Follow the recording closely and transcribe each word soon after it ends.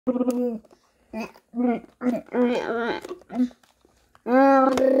Alright,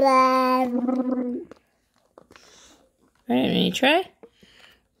 you try?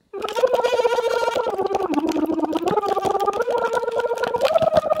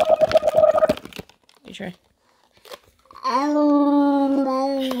 You try.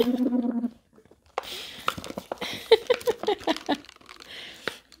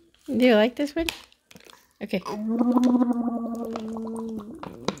 Do you like this one? Okay.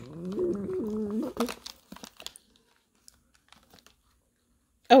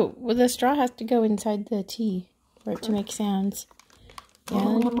 Oh, well, the straw has to go inside the tea for it to make sounds.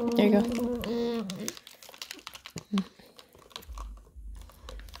 Yeah, there you go.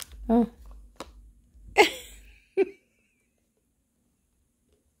 Oh.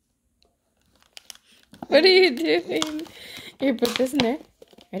 What are you doing? Here, put this in there.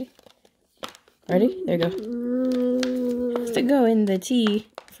 Ready? Ready? There you go. It has to go in the tea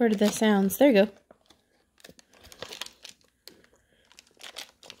for the sounds. There you go.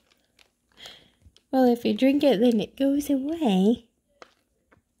 Well, if you drink it, then it goes away.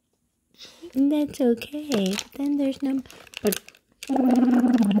 And that's okay. But then there's no... But...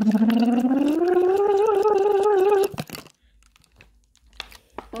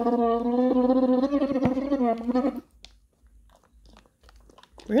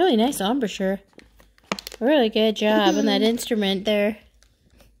 Really nice embouchure. Really good job on that instrument there.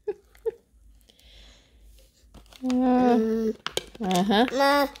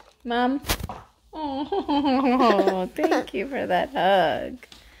 Uh-huh. Mom. Oh, thank you for that hug.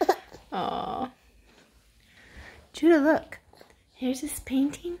 Aw. Judah, look. Here's this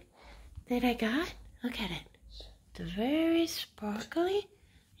painting that I got. Look at it. It's very sparkly.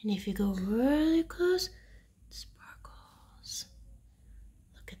 And if you go really close, it sparkles.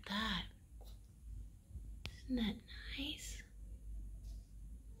 Look at that. Isn't that nice?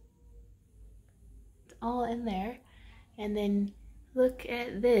 It's all in there. And then look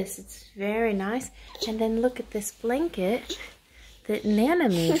at this. It's very nice. And then look at this blanket that Nana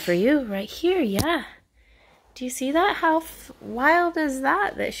made for you right here. Yeah. Do you see that? How wild is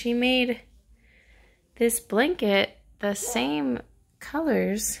that? That she made this blanket the same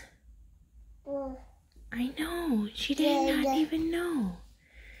colors. I know. She did not even know.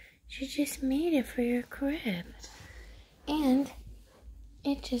 She just made it for your crib. And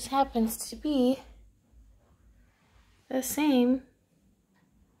it just happens to be the same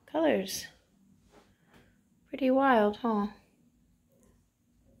colors. Pretty wild, huh?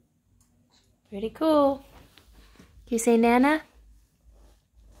 Pretty cool. Can you say Nana?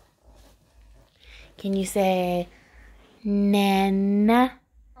 Can you say Nana?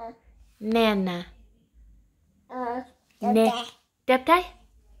 Nana. Deptai?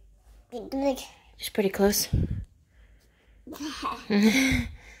 Just pretty close.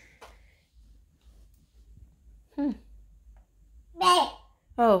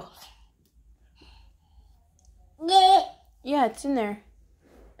 Oh. Yeah, it's in there.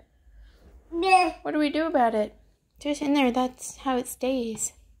 What do we do about it? Just in there. That's how it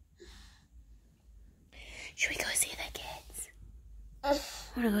stays. Should we go see the kids?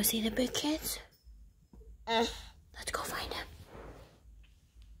 Want to go see the big kids? Let's go find them.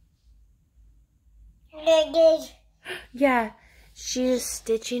 Yeah, she's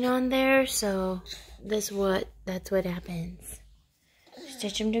stitching on there, so that's what happens.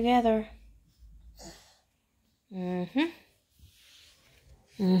 Stitch them together. Mm-hmm.